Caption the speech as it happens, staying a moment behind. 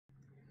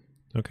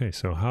Okay,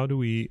 so how do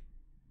we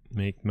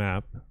make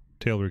map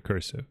tail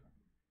recursive?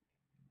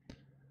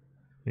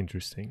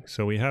 Interesting.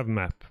 So we have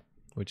map,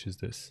 which is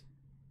this.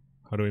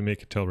 How do we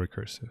make it tail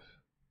recursive?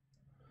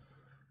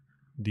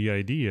 The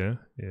idea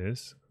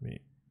is,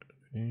 let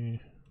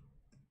me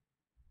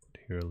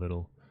put here a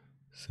little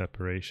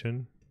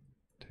separation,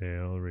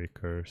 tail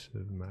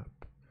recursive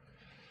map.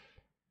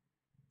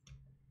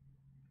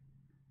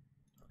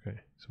 Okay,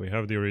 so we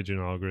have the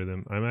original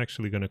algorithm. I'm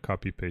actually going to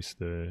copy paste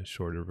the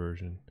shorter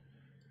version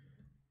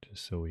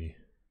just so we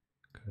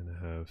kind of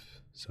have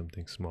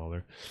something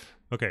smaller.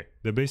 Okay,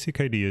 the basic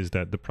idea is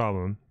that the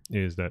problem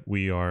is that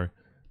we are,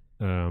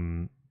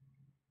 the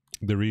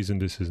reason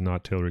this is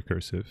not tail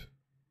recursive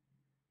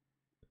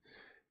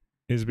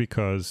is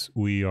because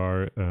we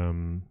are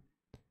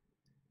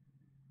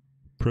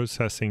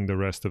processing the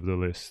rest of the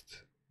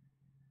list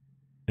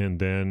and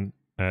then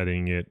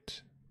adding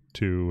it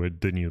to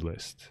the new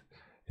list.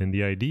 And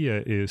the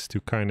idea is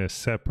to kind of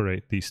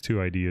separate these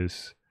two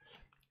ideas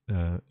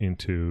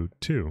into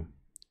two.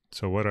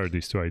 So what are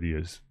these two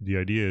ideas? The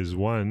idea is,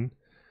 one,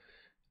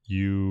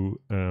 you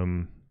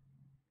want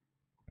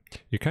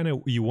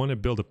to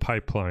build a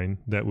pipeline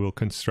that will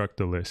construct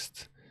the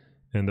list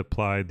and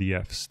apply the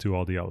Fs to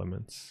all the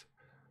elements.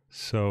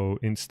 So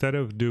instead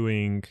of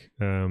doing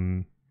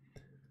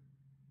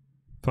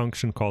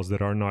function calls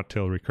that are not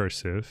tail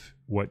recursive,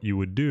 what you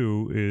would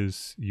do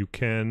is you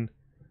can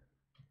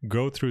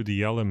go through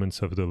the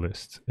elements of the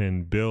list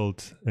and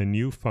build a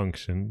new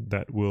function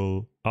that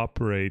will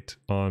operate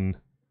on,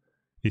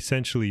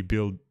 essentially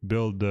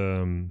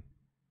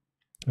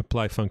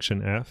apply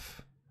function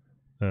F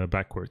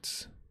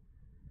backwards.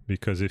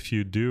 Because if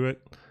you do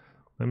it,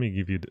 let me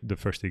give you the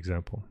first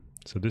example.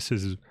 So this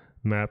is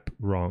map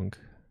wrong,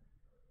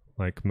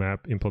 like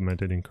map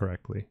implemented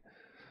incorrectly.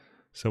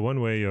 So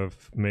one way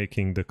of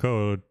making the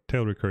code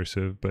tail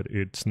recursive, but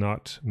it's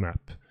not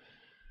map.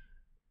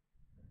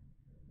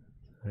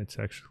 It's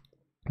actually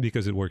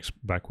because it works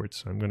backwards.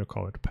 So I'm going to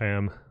call it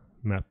PAM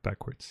map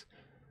backwards.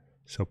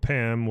 So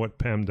PAM, what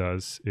PAM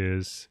does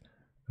is,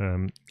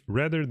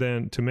 rather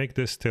than to make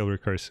this tail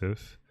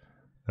recursive,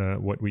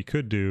 what we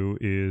could do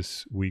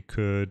is we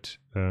could,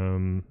 let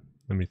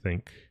me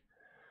think,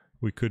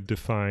 we could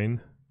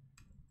define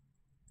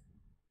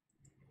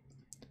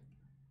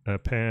a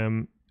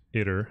PAM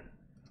iter,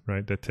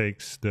 right, that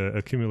takes the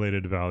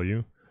accumulated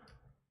value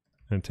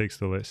and takes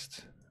the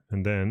list.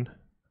 And then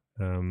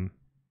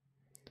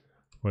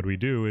what we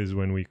do is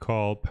when we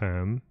call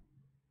PAM,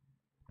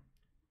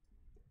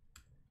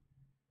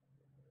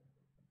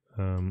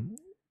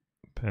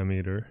 PAM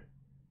iter,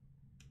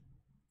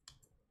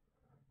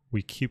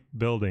 we keep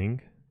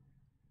building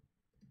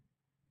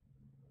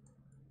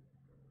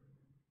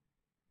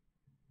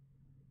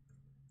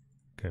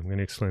okay, I'm going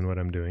to explain what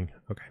I'm doing.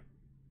 Okay.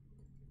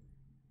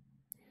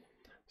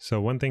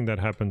 So one thing that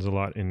happens a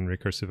lot in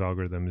recursive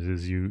algorithms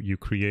is you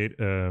create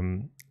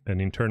an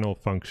internal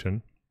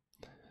function,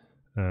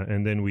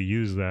 and then we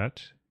use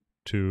that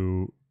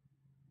to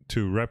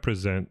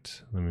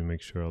represent. Let me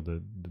make sure all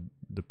the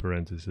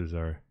parentheses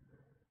are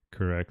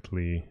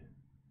correctly.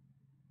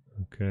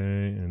 Okay,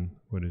 and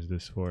what is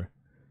this for?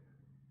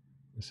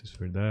 This is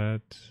for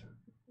that.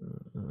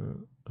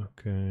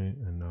 Okay,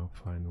 and now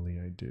finally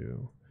I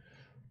do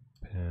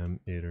PAM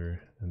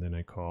iter, and then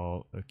I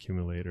call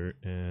accumulator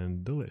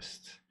and the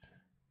list.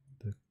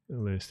 The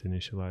list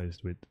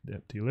initialized with the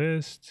empty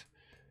list,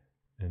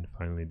 and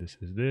finally this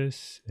is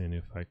this. And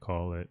if I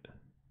call it,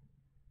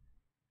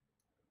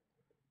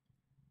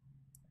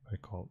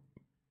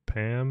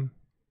 PAM,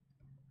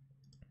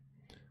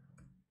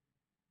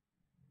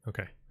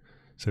 okay.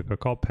 So if I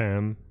call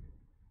PAM,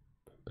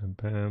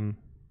 PAM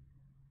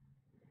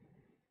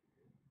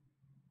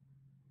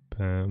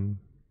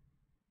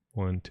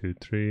 1, 2,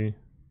 3.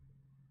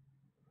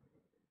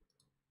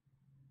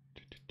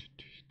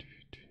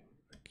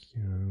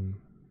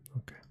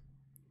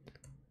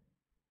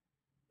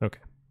 Okay.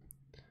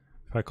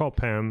 If I call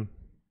PAM,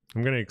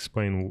 I'm going to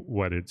explain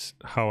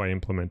how I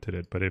implemented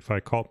it. But if I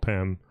call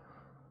PAM,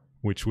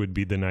 which would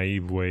be the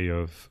naive way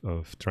of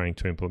trying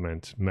to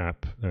implement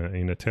map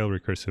in a tail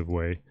recursive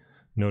way,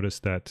 notice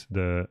that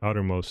the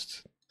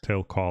outermost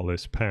tail call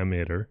is PAM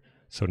iter.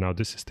 So now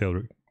this is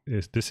tail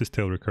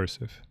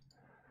recursive.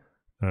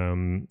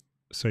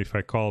 So if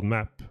I call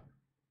map,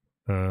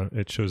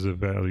 it shows the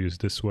values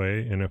this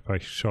way, and if I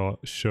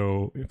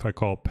if I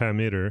call PAM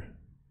iter,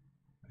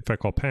 if I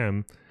call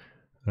PAM,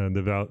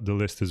 the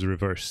list is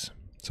reverse.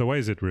 So why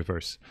is it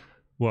reverse?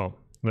 Well,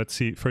 let's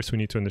see. First, we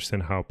need to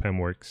understand how PAM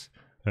works.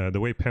 The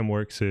way PAM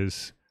works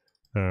is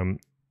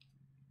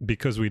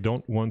because we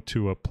don't want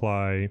to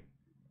apply,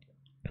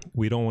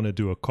 we don't want to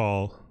do a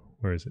call.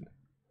 Where is it?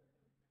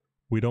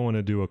 We don't want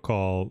to do a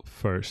call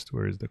first.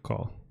 Where is the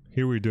call?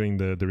 Here we're doing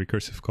the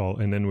recursive call,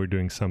 and then we're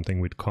doing something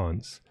with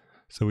cons.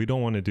 So we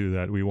don't want to do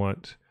that. We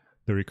want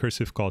the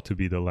recursive call to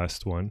be the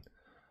last one.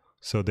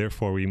 So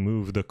therefore we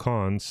move the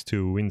cons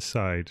to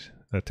inside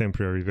a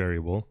temporary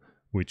variable,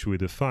 which we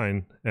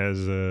define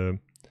as a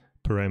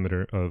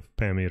parameter of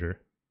PAM iter.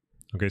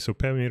 Okay, so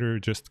PAM iter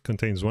just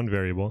contains one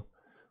variable,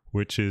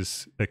 which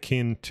is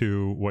akin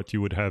to what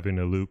you would have in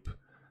a loop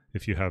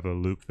if you have a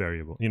loop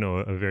variable. You know,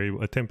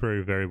 a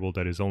temporary variable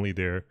that is only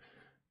there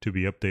to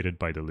be updated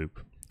by the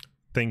loop.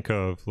 Think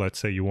of, let's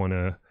say you want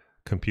to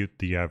compute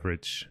the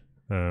average,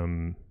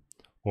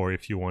 or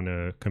if you want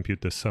to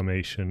compute the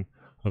summation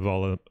of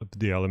all of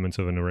the elements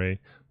of an array,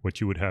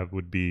 what you would have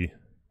would be,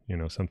 you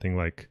know, something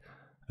like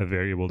a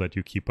variable that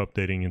you keep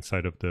updating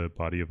inside of the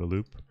body of a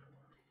loop.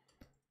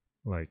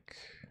 Like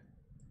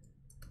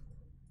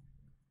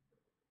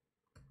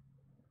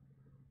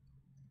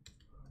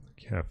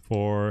you have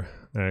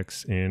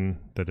 4x in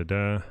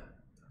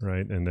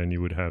right? And then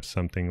you would have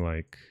something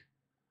like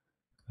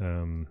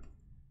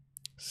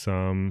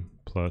sum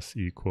plus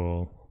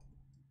equal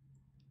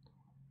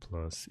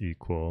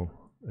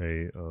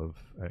a of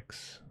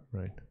x,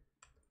 right?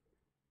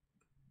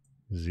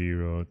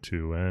 0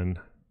 to n,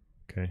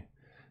 okay?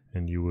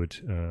 And you would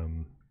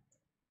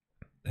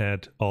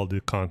add all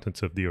the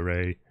contents of the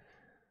array.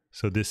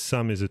 So this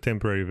sum is a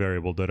temporary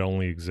variable that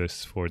only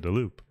exists for the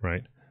loop,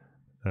 right?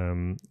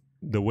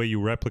 The way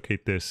you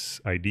replicate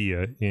this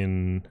idea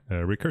in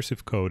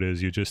recursive code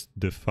is you just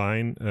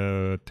define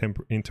a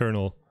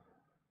internal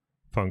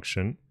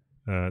function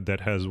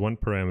that has one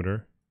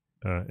parameter,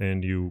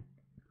 and you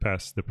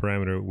pass the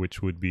parameter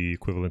which would be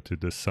equivalent to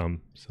the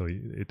sum. So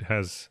it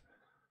has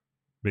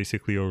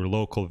basically your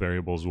local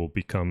variables will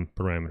become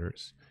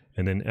parameters,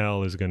 and then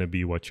L is going to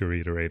be what you're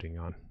iterating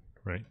on,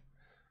 right?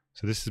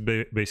 So this is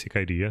the basic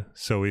idea.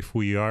 So if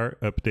we are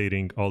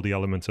updating all the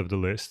elements of the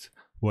list,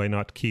 why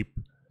not keep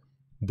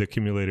the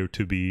accumulator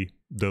to be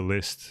the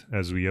list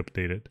as we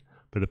update it?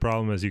 But the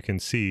problem, as you can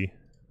see,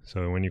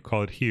 so when you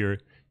call it here,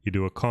 you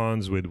do a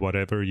cons with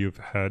whatever you've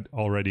had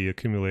already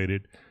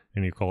accumulated,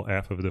 and you call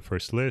f of the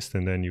first list,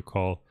 and then you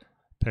call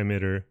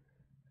parameter,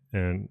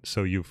 and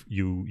so you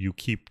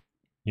keep,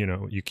 you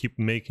know, you keep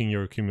making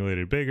your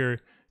accumulator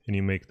bigger, and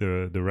you make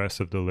the rest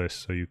of the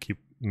list, so you keep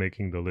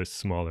making the list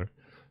smaller.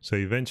 So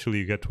eventually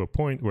you get to a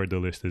point where the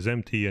list is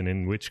empty, and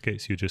in which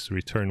case you just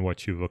return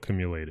what you've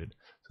accumulated.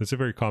 So it's a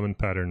very common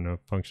pattern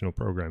of functional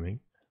programming.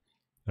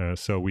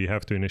 So we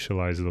have to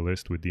initialize the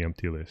list with the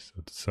empty list.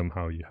 So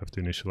somehow you have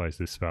to initialize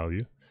this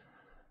value.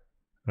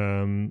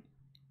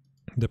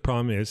 The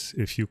problem is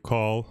if you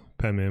call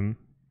pam,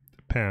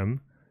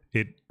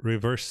 it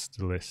reverses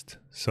the list.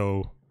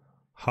 So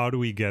how do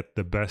we get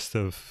the best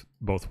of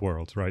both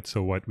worlds, right?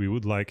 So what we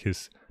would like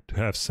is to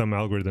have some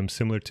algorithm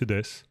similar to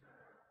this,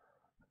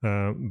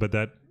 but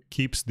that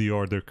keeps the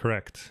order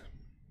correct.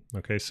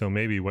 Okay, so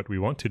maybe what we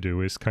want to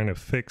do is kind of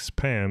fix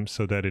PAM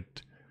so that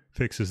it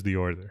fixes the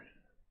order,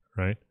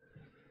 right?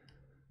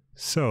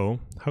 So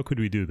how could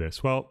we do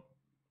this? Well,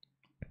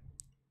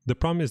 the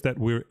problem is that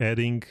we're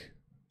adding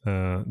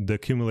the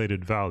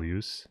accumulated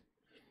values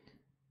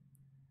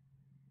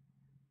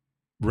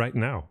right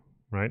now,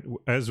 right?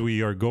 As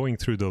we are going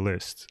through the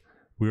list,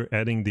 we're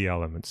adding the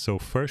elements. So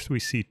first we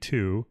see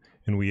 2,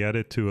 and we add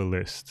it to a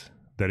list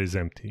that is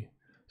empty.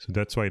 So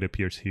that's why it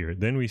appears here.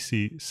 Then we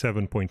see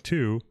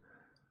 7.2.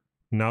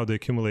 Now the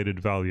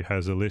accumulated value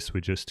has a list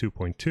with just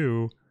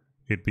 2.2.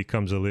 It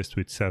becomes a list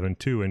with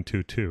 7.2 and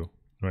 2.2,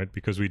 right?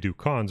 Because we do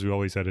cons, we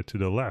always add it to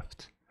the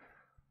left.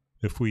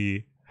 If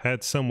we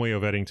had some way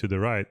of adding to the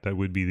right, that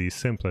would be the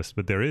simplest,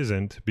 but there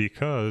isn't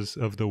because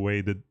of the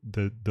way that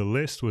the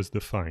list was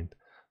defined.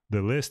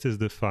 The list is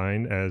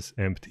defined as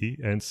empty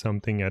and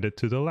something added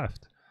to the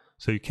left.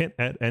 So you can't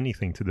add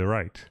anything to the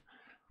right,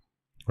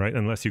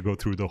 unless you go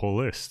through the whole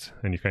list,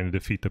 and you kind of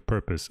defeat the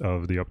purpose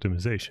of the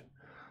optimization.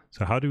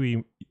 So how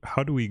do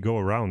we go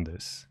around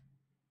this?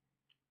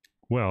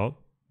 Well,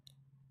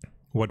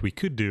 what we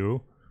could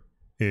do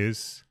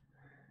is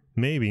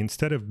maybe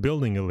instead of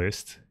building a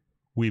list,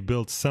 we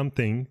build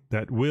something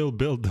that will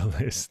build the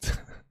list,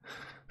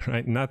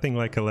 right? Nothing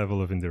like a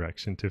level of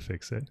indirection to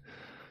fix it.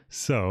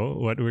 So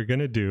what we're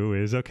going to do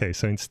is, okay,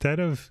 so instead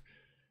of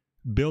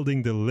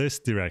building the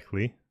list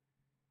directly,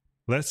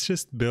 let's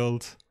just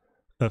build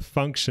a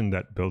function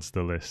that builds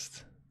the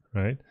list,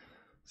 right?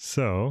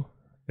 So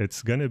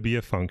it's going to be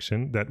a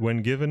function that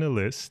when given a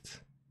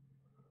list,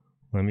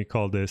 let me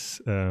call this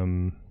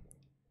the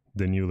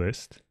new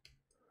list.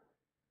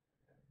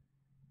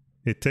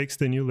 It takes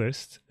the new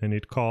list and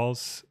it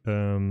calls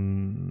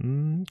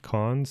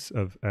cons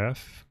of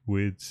f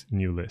with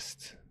new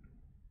list.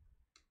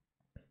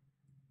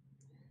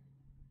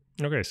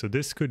 Okay, so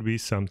this could be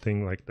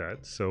something like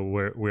that. So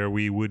where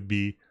we would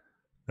be,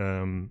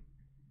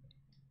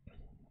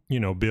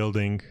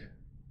 building,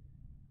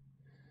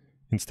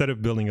 instead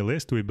of building a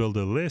list, we build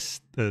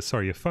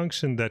a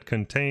function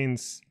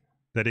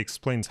that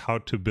explains how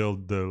to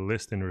build the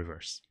list in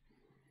reverse.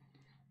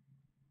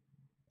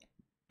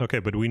 Okay,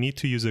 but we need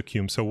to use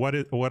accum. So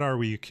what are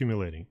we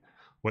accumulating?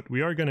 What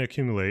we are going to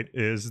accumulate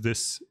is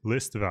this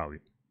list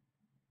value.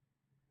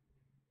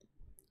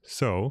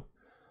 So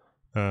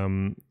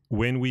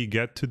when we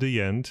get to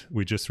the end,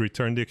 we just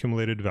return the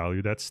accumulated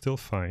value. That's still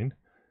fine.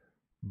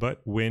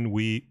 But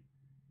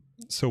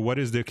so what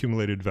is the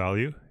accumulated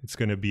value? It's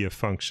going to be a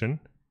function,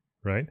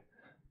 right?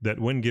 That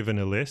when given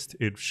a list,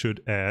 it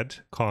should add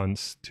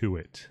cons to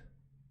it.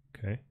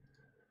 Okay.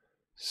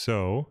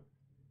 So,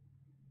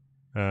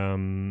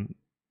 so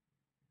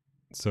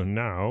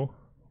now,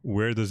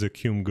 where does a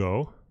cum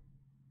go?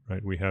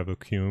 Right, we have a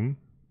cum.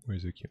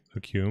 Where's a cum? A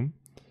cum.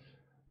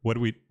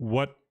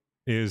 What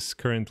is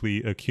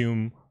currently a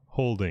cum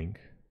holding?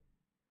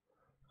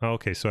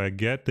 Okay, so I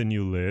get the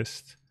new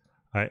list.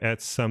 I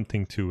add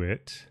something to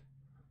it.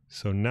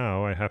 So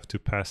now I have to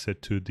pass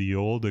it to the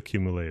old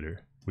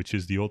accumulator, which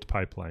is the old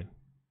pipeline.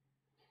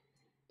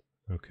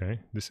 Okay,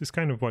 this is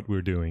kind of what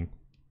we're doing.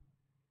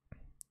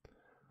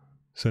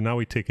 So now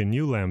we take a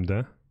new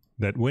lambda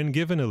that when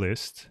given a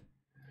list,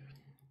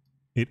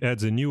 it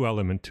adds a new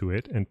element to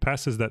it and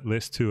passes that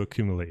list to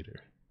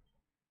accumulator,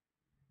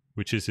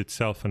 which is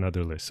itself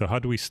another list. So how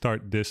do we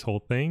start this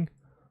whole thing?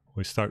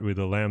 We start with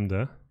a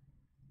lambda,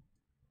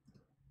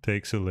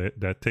 takes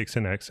that takes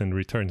an x and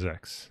returns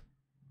x.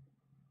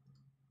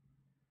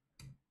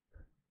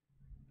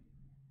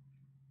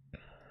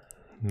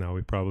 Now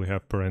we probably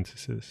have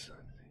parentheses.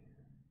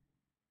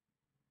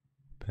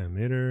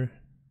 Parameter.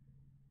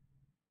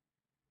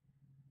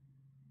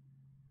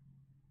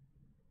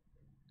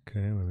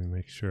 Okay, let me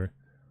make sure.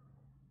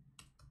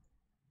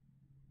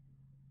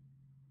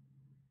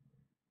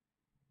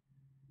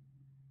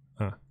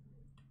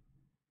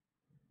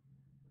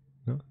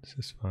 No, this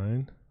is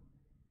fine.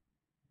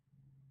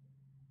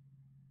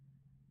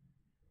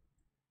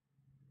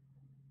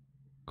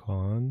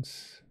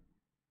 Cons,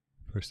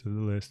 first of the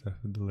list,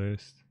 after the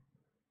list,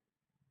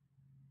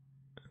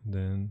 and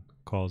then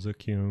calls a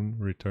cum,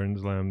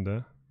 returns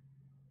lambda.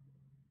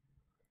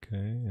 Okay,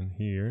 and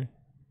here,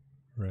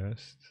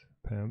 rest,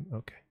 pam,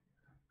 okay.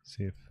 Let's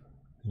see if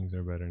things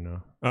are better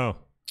now. Oh,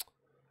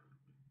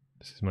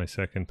 this is my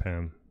second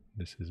pam.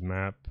 This is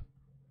map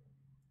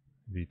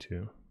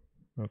v2.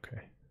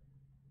 Okay.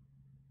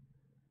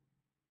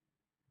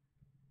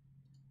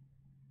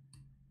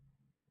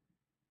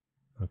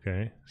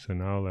 Okay, so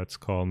now let's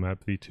call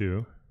map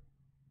v2.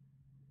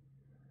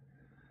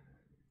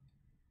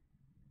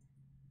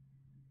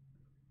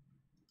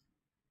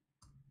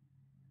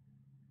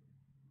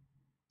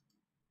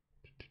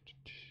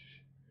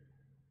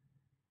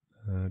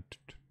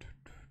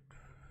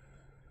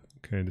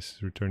 Okay, this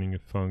is returning a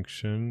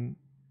function.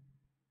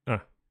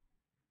 Of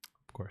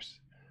course.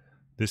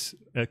 This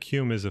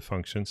cum is a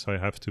function, so I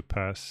have to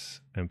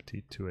pass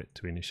empty to it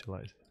to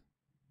initialize it.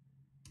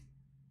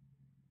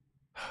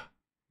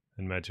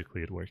 And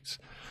magically it works.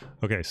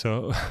 Okay,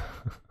 so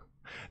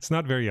it's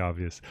not very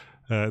obvious.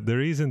 The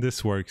reason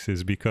this works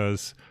is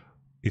because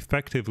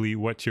effectively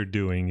what you're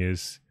doing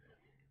is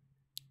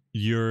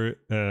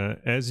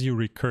as you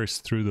recurse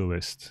through the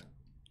list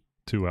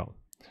 2L,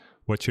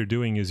 what you're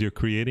doing is you're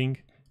creating,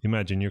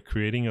 imagine you're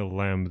creating a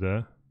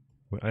lambda.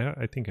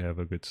 I think I have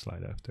a good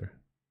slide after.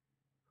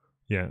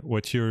 Yeah,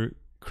 what you're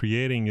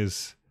creating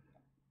is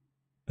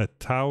a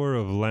tower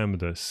of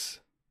lambdas.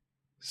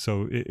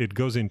 So it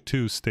goes in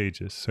 2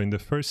 stages. So in the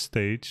first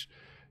stage,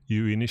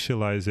 you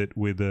initialize it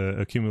with an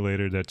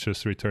accumulator that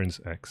just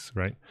returns x,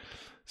 right?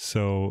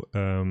 So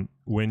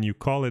when you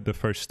call it the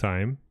first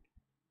time,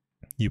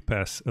 you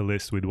pass a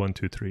list with 1,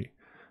 2, 3.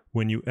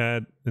 When you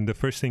add, and the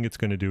first thing it's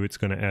going to do, it's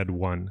going to add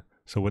 1.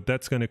 So what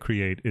that's going to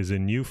create is a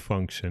new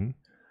function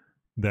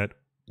that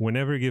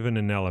whenever given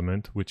an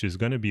element, which is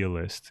going to be a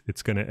list,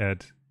 it's going to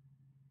add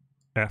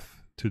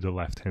f to the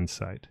left-hand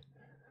side.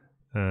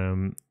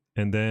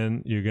 And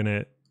then you're going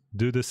to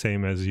do the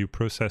same as you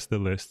process the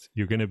list.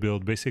 You're going to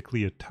build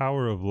basically a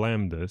tower of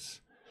lambdas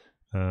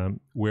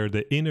where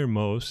the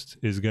innermost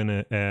is going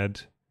to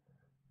add,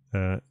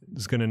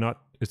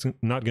 it's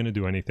not going to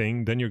do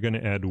anything. Then you're going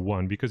to add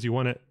 1 because you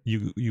want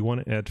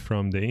to add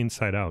from the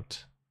inside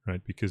out,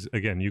 right? Because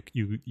again,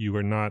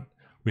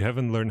 we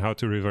haven't learned how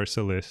to reverse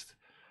a list.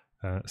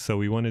 So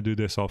we want to do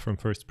this all from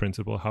first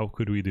principle. How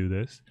could we do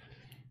this?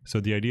 So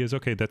the idea is,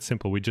 okay, that's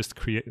simple. We just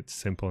create, it's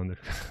simple, and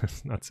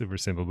it's not super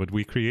simple, but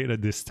we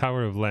created this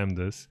tower of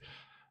lambdas,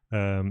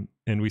 and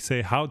we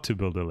say how to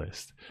build a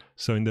list.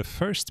 So in the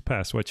first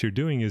pass, what you're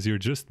doing is you're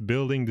just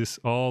building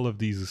all of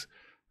these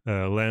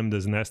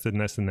lambdas nested,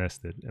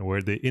 and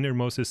where the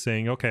innermost is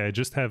saying, okay, I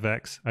just have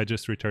x, I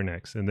just return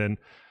x, and then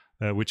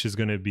which is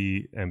going to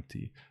be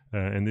empty.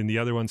 And then the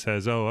other one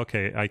says, oh,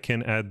 okay, I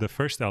can add the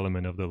first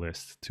element of the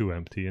list to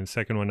empty, and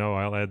second one, oh,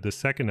 I'll add the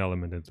second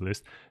element of the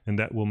list, and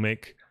that will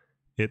make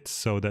it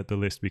so that the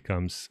list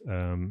becomes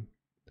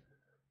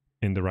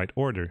in the right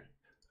order.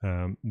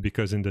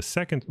 Because in the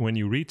second, when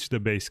you reach the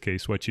base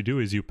case, what you do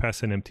is you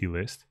pass an empty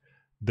list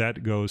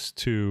that goes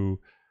to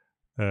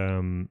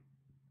a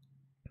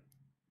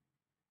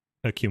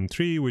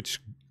cum3, which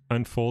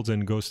unfolds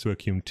and goes to a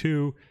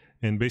cum2.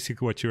 And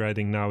basically what you're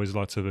adding now is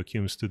lots of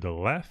accums to the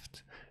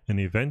left, and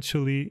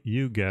eventually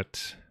you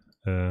get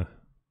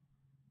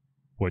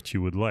what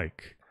you would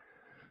like.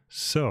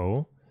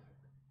 So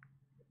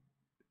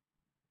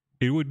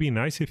it would be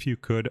nice if you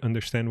could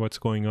understand what's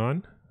going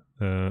on.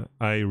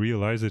 I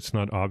realize it's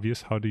not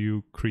obvious how do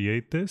you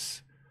create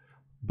this,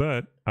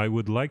 but I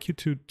would like you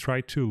to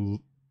try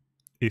to,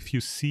 if you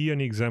see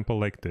an example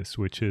like this,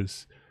 which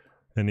is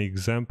an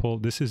example,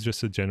 this is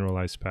just a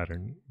generalized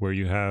pattern where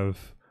you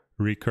have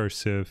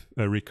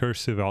a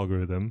recursive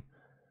algorithm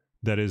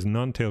that is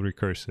non-tail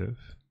recursive,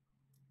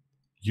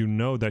 you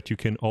know that you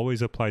can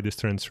always apply this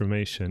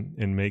transformation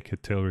and make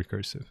it tail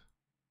recursive.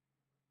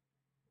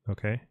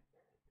 Okay?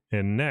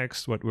 And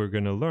next, what we're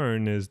going to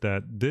learn is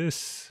that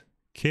this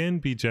can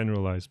be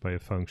generalized by a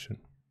function.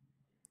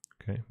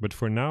 Okay? But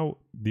for now,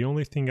 the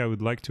only thing I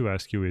would like to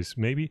ask you is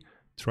maybe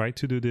try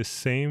to do this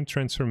same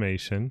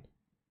transformation,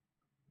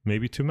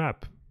 maybe to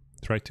map.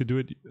 Try to do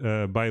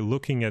it by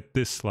looking at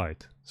this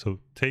slide.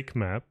 So take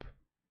map,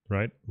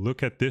 right?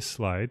 Look at this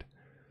slide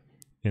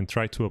and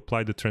try to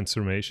apply the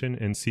transformation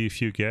and see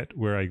if you get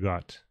where I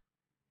got,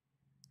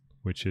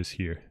 which is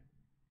here.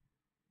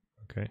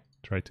 Okay,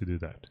 try to do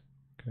that.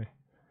 Okay,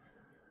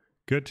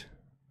 good.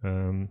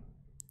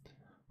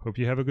 Hope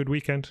you have a good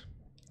weekend.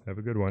 Have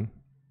a good one.